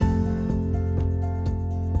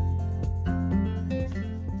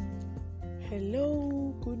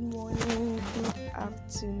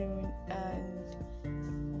afternoon,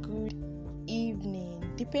 and good evening,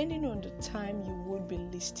 depending on the time you would be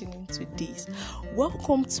listening to this.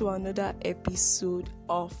 Welcome to another episode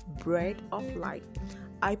of Bread of Life.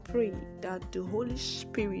 I pray that the Holy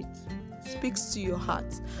Spirit speaks to your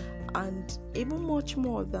heart, and even much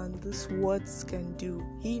more than these words can do,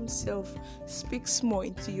 He Himself speaks more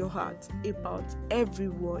into your heart about every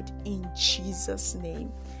word in Jesus'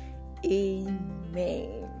 name.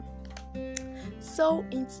 Amen. So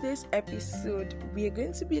in today's episode, we are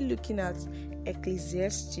going to be looking at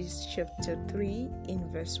Ecclesiastes chapter 3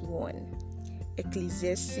 in verse 1.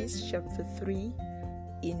 Ecclesiastes chapter 3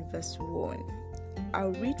 in verse 1.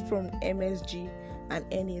 I'll read from MSG and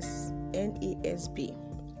NASB.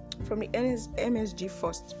 From the MSG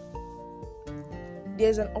first.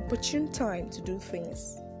 There's an opportune time to do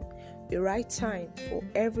things, the right time for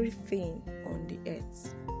everything on the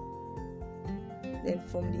earth. Then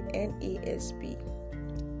from the NASB,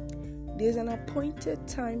 there's an appointed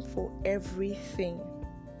time for everything,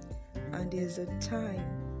 and there's a time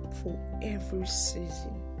for every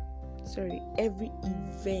every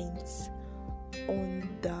event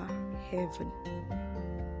under heaven.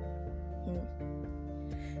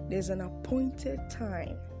 There's an appointed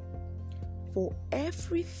time for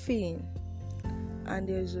everything, and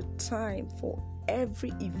there's a time for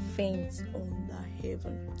every event under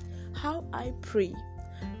heaven. How I pray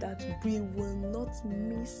that we will not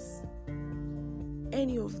miss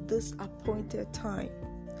any of this appointed time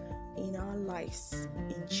in our lives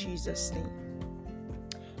in Jesus' name.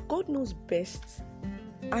 God knows best,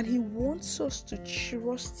 and He wants us to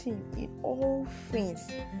trust Him in all things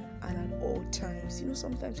and at all times.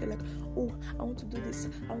 Sometimes you're like, oh, I want to do this,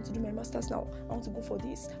 I want to do my master's now, I want to go for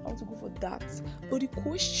this, I want to go for that. But the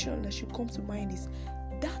question that should come to mind is,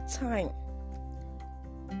 that time,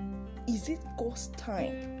 is it God's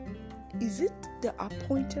time? Is it the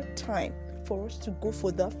appointed time for us to go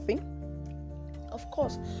for that thing? Of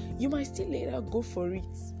course, you might still later go for it,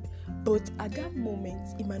 but at that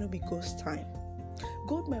moment, it might not be God's time.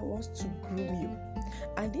 God might want to groom you.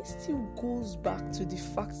 And this still goes back to the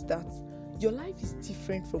fact that your life is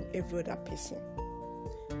different from every other person.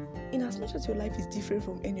 In as much as your life is different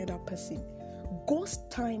from any other person, God's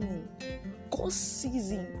timing, God's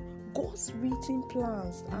season, God's written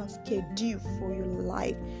plans and schedule for your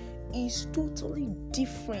life is totally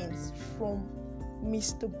different from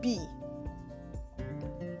Mr. B.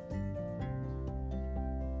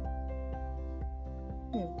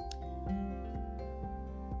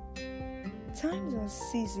 Times and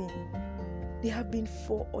seasons, they have been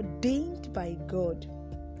foreordained by God.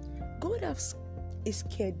 God has a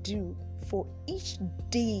schedule for each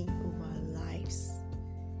day of our lives.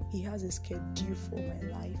 He has a schedule for my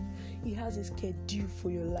life. He has a schedule for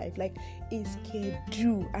your life, like a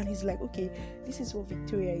schedule. And He's like, okay, this is what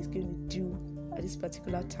Victoria is going to do at this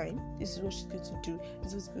particular time. This is what she's going to do.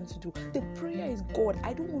 This is what she's going to do. The prayer is, God,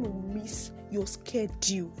 I don't want to miss your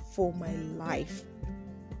schedule for my life.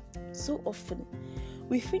 So often,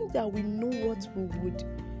 we think that we know what we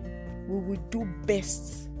would do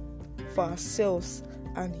best for ourselves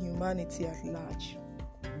and humanity at large.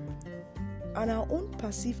 And our own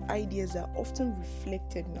perceived ideas are often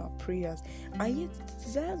reflected in our prayers, and yet the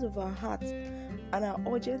desires of our hearts and our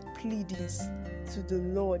urgent pleadings to the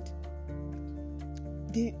Lord,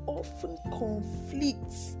 they often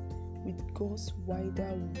conflict with God's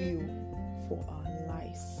wider will for our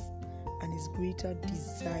lives and His greater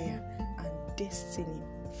desire and destiny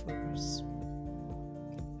for us.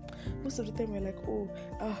 Most of the time we're like,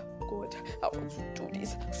 God, I want to do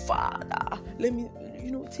this. Father, let me,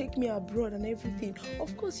 take me abroad and everything.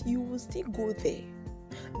 Of course, you will still go there.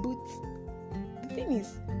 But the thing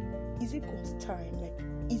is it God's time? Like,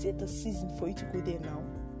 is it the season for you to go there now?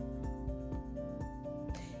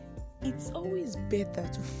 It's always better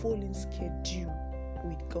to fall in schedule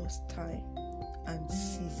with God's time and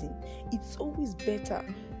season. It's always better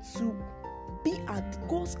to be at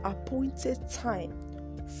God's appointed time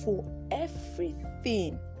for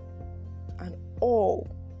everything and all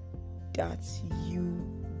that you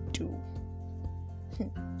do.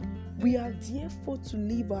 We are therefore to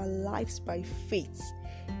live our lives by faith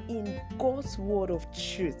in God's word of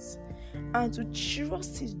truth and to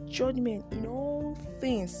trust His judgment in all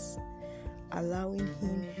things, allowing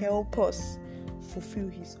Him help us fulfill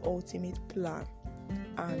His ultimate plan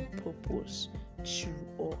and purpose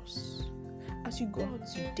through us. As you go out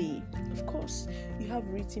today, of course, you have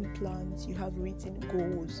written plans, you have written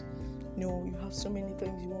goals. You have so many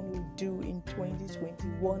things you want to do in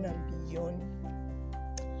 2021 and beyond.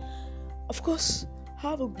 Of course,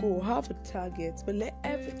 have a goal, have a target, but let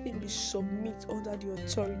everything be submit under the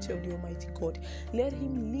authority of the Almighty God. Let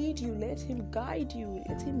Him lead you, let Him guide you,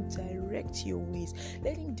 let Him direct your ways,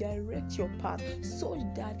 let Him direct your path, so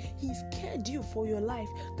that His schedule for your life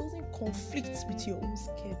doesn't conflict with your own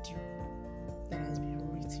schedule that has been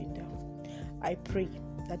written down. I pray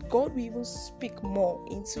that God will even speak more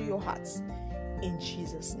into your hearts in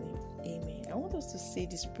Jesus' name. Amen. I want us to say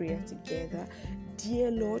this prayer together.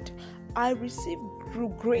 Dear Lord, I receive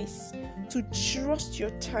grace to trust your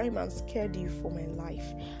time and schedule for my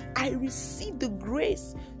life. I receive the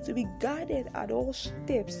grace to be guided at all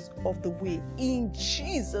steps of the way. In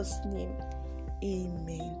Jesus' name,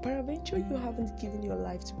 amen. Peradventure, you haven't given your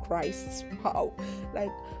life to Christ. Wow.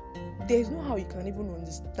 There's no how you can even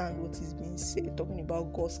understand what is being said, talking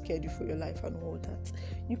about God's schedule for your life and all that.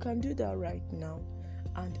 You can do that right now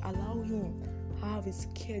and allow Him have His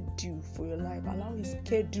schedule for your life. Allow His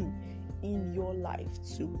schedule in your life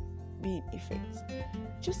to be in effect.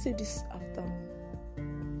 Just say this after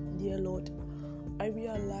me. Dear Lord, I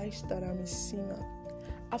realize that I'm a sinner.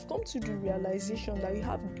 I've come to the realization that you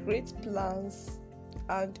have great plans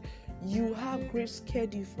and you have great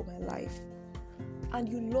schedule for my life. And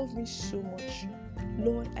you love me so much.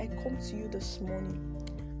 Lord, I come to you this morning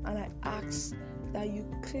and I ask that you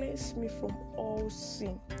cleanse me from all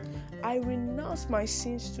sin. I renounce my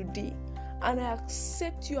sins today and I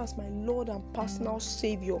accept you as my Lord and personal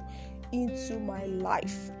Savior into my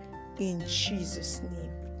life. In Jesus'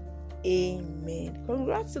 name, amen.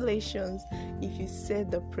 Congratulations if you said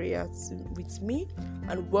the prayer with me,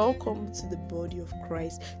 and welcome to the body of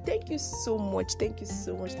Christ. Thank you so much. Thank you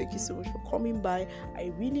so much for coming by.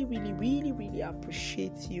 I really, really, really, really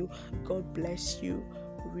appreciate you. God bless you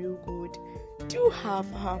real good. Do have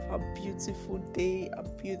a beautiful day, a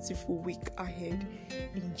beautiful week ahead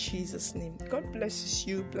in Jesus' name. God blesses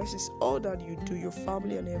you, blesses all that you do, your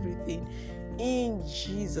family and everything, in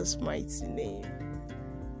Jesus' mighty name.